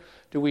 Where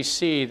do we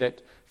see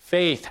that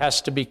faith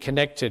has to be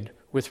connected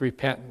with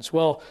repentance?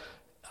 Well,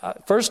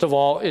 first of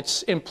all,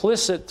 it's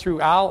implicit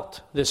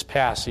throughout this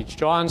passage.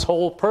 John's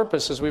whole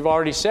purpose, as we've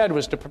already said,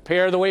 was to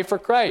prepare the way for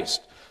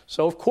Christ.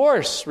 So, of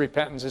course,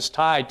 repentance is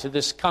tied to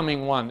this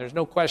coming one. There's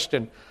no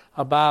question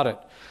about it.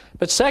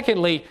 But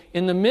secondly,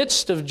 in the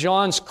midst of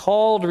John's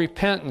call to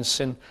repentance,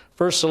 in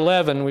verse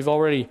 11, we've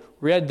already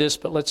read this,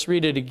 but let's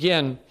read it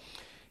again.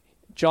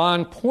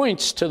 John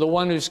points to the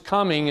one who's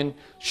coming and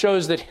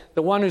shows that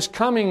the one who's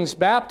coming's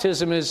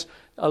baptism is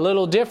a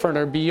little different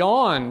or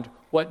beyond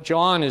what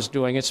John is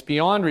doing. It's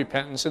beyond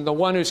repentance. And the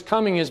one who's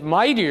coming is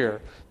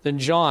mightier than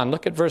John.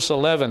 Look at verse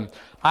 11.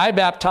 I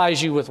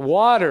baptize you with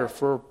water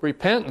for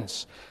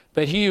repentance,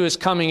 but he who is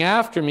coming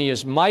after me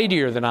is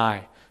mightier than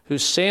I,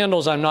 whose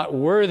sandals I'm not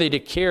worthy to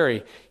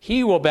carry.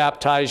 He will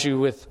baptize you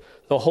with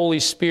the Holy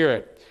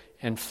Spirit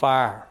and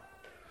fire.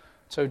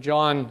 So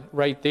John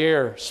right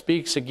there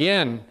speaks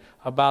again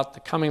about the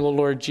coming of the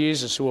Lord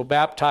Jesus, who will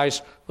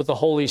baptize with the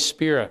Holy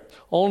Spirit.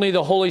 Only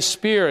the Holy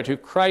Spirit, who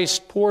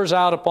Christ pours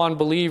out upon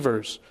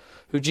believers,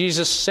 who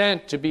Jesus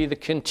sent to be the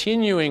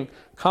continuing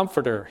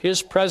comforter,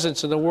 his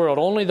presence in the world,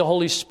 only the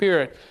Holy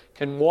Spirit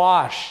can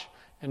wash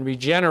and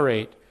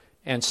regenerate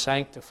and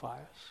sanctify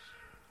us.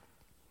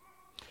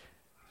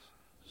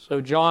 So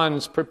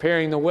John's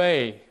preparing the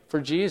way for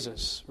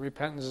Jesus.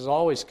 Repentance is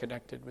always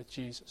connected with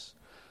Jesus.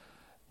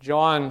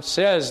 John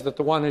says that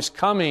the one who's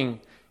coming,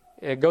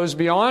 it goes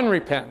beyond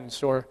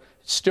repentance, or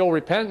it's still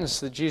repentance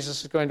that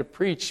Jesus is going to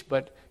preach,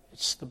 but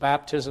it's the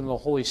baptism of the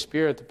Holy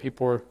Spirit that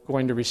people are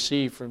going to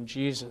receive from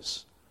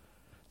Jesus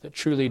that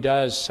truly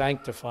does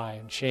sanctify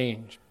and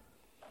change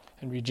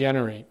and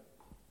regenerate.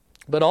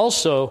 But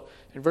also,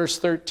 in verse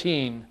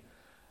 13,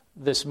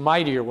 this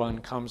mightier one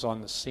comes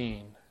on the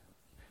scene.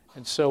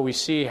 And so we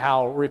see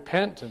how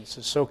repentance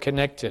is so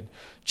connected.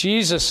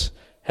 Jesus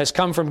has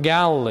come from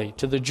Galilee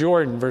to the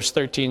Jordan, verse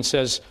 13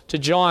 says, to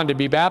John to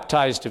be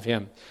baptized of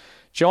him.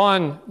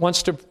 John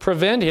wants to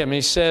prevent him.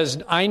 He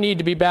says, I need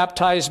to be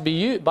baptized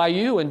by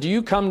you, and do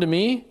you come to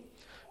me?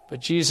 But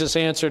Jesus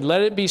answered,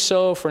 let it be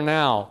so for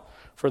now,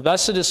 for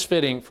thus it is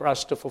fitting for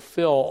us to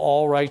fulfill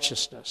all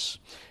righteousness.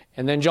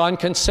 And then John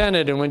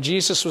consented, and when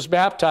Jesus was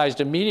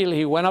baptized, immediately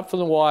he went up from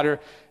the water,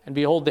 and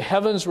behold, the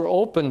heavens were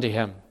opened to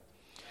him.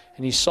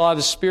 And he saw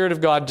the Spirit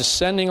of God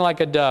descending like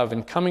a dove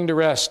and coming to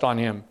rest on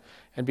him.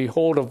 And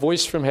behold, a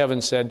voice from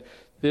heaven said,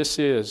 this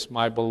is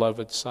my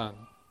beloved Son.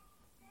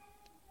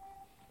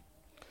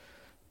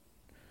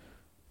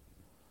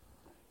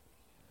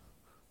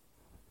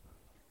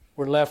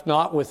 We're left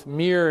not with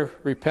mere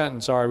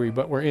repentance, are we,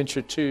 but we're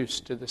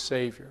introduced to the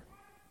Savior.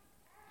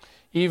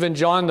 Even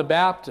John the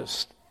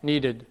Baptist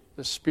needed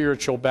the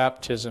spiritual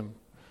baptism.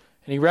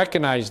 And he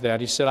recognized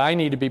that. He said, I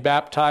need to be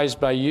baptized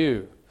by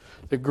you.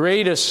 The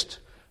greatest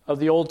of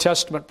the Old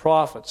Testament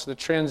prophets, the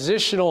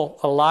transitional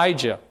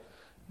Elijah,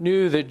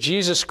 knew that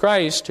Jesus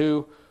Christ,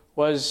 who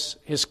was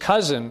his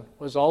cousin,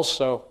 was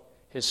also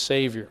his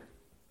Savior.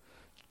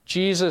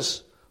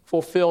 Jesus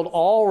fulfilled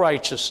all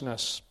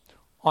righteousness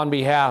on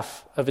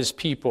behalf of his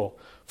people.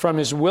 From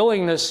his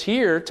willingness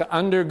here to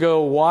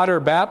undergo water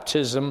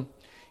baptism,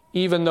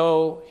 even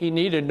though he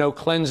needed no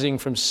cleansing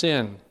from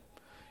sin.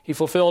 He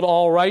fulfilled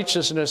all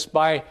righteousness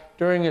by,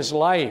 during his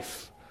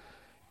life,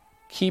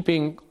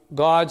 keeping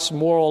God's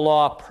moral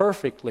law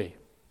perfectly.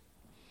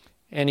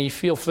 And he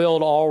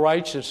fulfilled all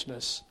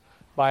righteousness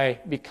by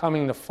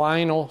becoming the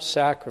final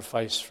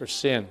sacrifice for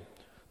sin,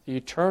 the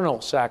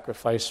eternal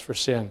sacrifice for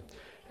sin,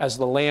 as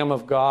the Lamb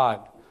of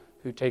God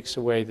who takes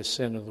away the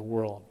sin of the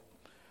world.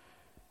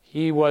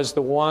 He was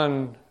the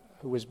one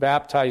who was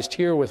baptized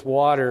here with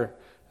water,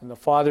 and the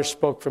Father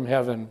spoke from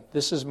heaven,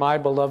 this is my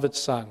beloved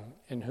Son,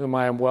 in whom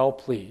I am well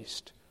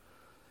pleased.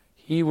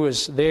 He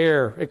was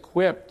there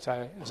equipped,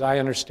 as I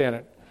understand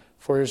it,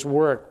 for his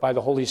work by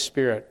the Holy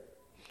Spirit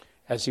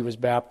as he was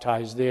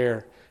baptized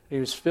there. He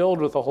was filled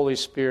with the Holy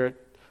Spirit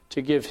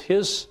to give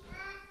his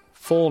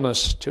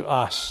fullness to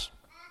us.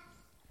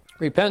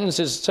 Repentance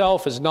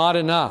itself is not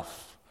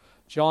enough.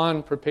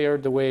 John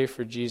prepared the way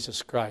for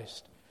Jesus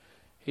Christ.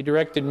 He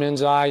directed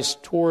men's eyes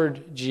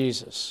toward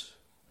Jesus.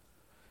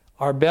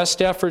 Our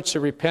best efforts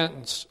of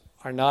repentance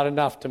are not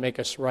enough to make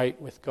us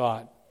right with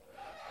God.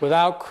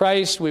 Without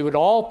Christ, we would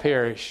all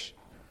perish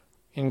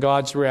in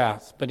God's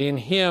wrath. But in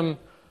him,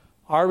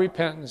 our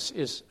repentance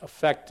is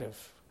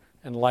effective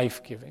and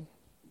life-giving.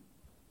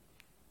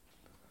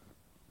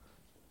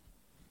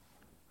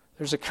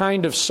 There's a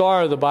kind of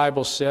sorrow, the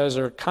Bible says,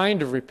 or a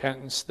kind of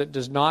repentance that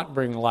does not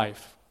bring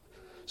life.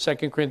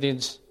 2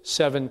 Corinthians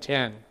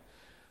 7:10.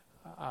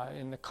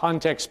 In the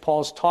context,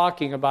 Paul's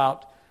talking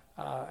about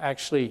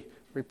actually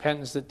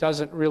repentance that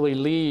doesn't really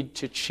lead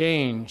to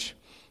change.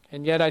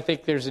 And yet I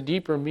think there's a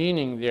deeper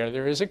meaning there.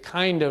 There is a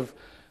kind of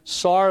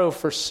sorrow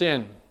for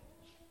sin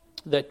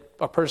that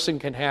a person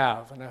can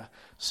have, and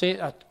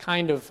a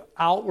kind of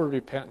outward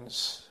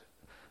repentance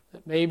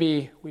that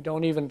maybe we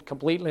don't even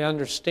completely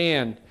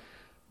understand,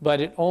 but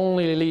it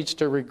only leads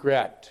to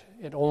regret.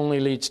 It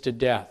only leads to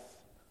death.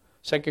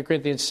 2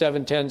 Corinthians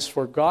 7:10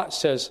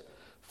 says,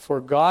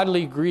 "For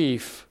godly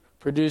grief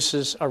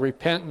produces a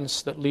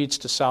repentance that leads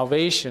to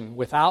salvation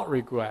without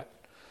regret,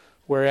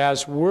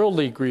 whereas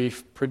worldly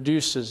grief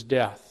produces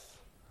death."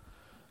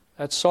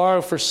 That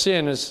sorrow for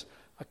sin is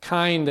a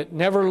kind that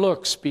never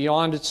looks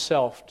beyond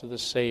itself to the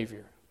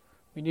Savior.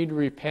 We need to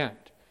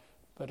repent,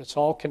 but it's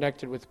all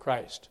connected with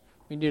Christ.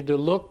 We need to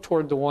look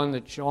toward the one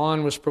that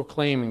John was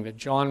proclaiming,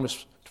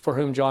 for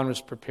whom John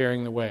was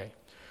preparing the way.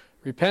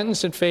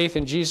 Repentance and faith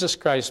in Jesus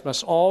Christ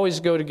must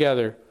always go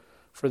together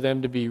for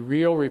them to be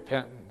real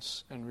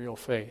repentance and real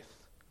faith.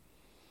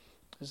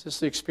 Is this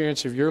the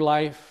experience of your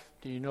life?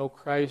 Do you know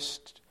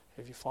Christ?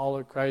 Have you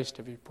followed Christ?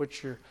 Have you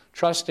put your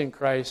trust in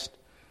Christ?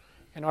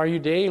 And are you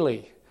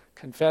daily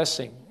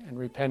confessing and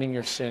repenting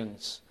your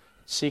sins,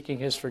 seeking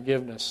His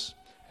forgiveness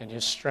and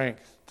His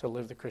strength to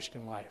live the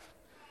Christian life?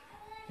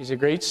 He's a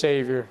great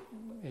Savior.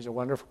 He's a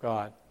wonderful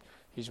God.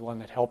 He's one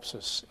that helps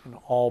us in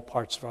all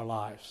parts of our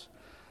lives.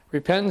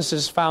 Repentance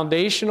is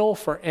foundational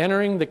for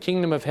entering the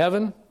kingdom of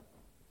heaven.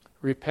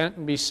 Repent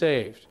and be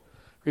saved.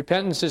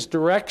 Repentance is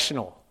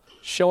directional,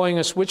 showing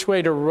us which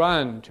way to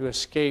run to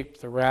escape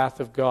the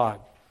wrath of God.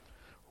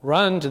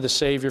 Run to the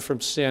Savior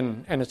from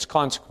sin and its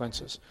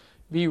consequences.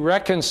 Be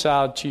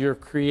reconciled to your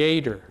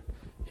Creator.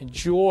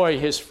 Enjoy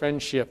His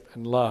friendship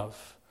and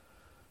love.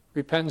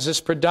 Repentance is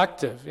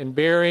productive in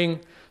bearing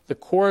the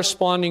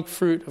corresponding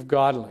fruit of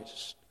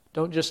godliness.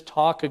 Don't just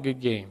talk a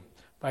good game.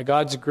 By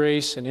God's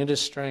grace and in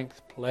His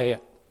strength, play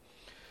it.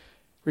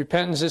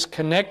 Repentance is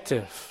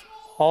connective,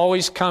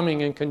 always coming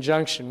in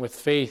conjunction with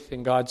faith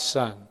in God's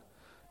Son.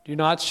 Do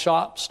not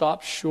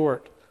stop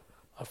short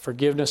of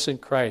forgiveness in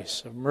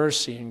Christ, of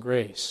mercy and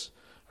grace,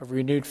 of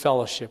renewed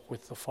fellowship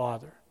with the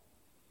Father.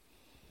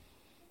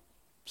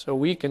 So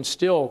we can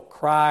still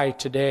cry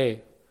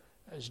today,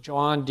 as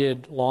John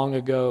did long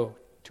ago,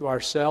 to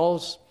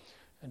ourselves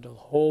and to the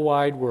whole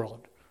wide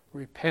world,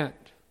 repent,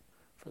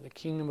 for the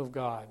kingdom of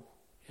God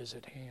is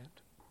at hand.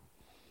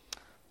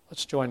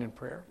 Let's join in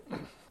prayer.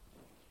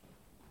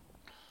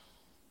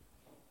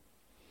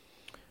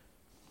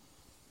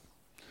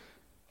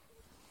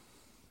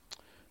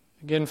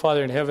 Again,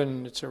 Father in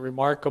heaven, it's a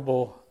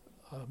remarkable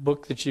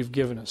book that you've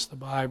given us, the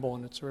Bible,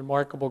 and it's a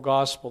remarkable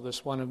gospel,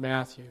 this one of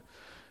Matthew.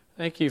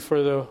 Thank you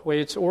for the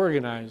way it's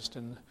organized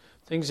and the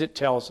things it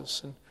tells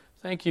us. And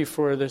thank you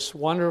for this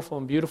wonderful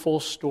and beautiful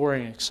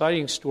story, an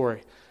exciting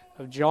story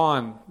of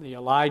John, the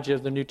Elijah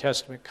of the New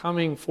Testament,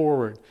 coming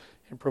forward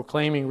and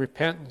proclaiming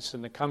repentance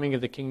and the coming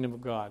of the kingdom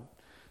of God.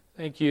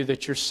 Thank you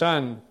that your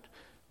Son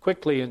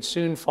quickly and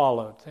soon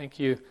followed. Thank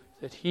you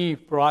that He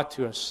brought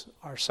to us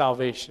our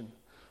salvation.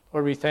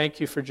 Lord, we thank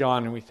you for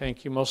John, and we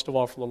thank you most of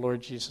all for the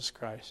Lord Jesus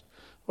Christ.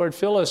 Lord,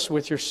 fill us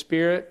with your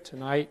Spirit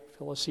tonight.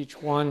 Fill us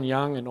each one,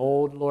 young and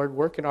old. Lord,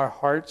 work in our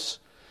hearts.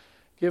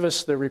 Give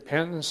us the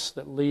repentance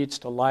that leads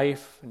to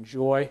life and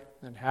joy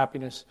and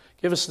happiness.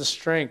 Give us the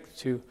strength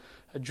to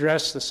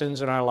address the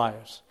sins in our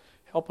lives.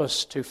 Help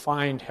us to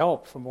find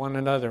help from one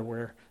another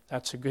where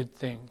that's a good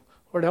thing.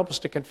 Lord, help us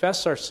to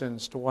confess our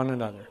sins to one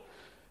another.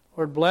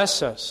 Lord,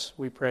 bless us,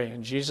 we pray,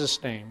 in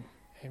Jesus' name.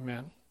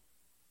 Amen.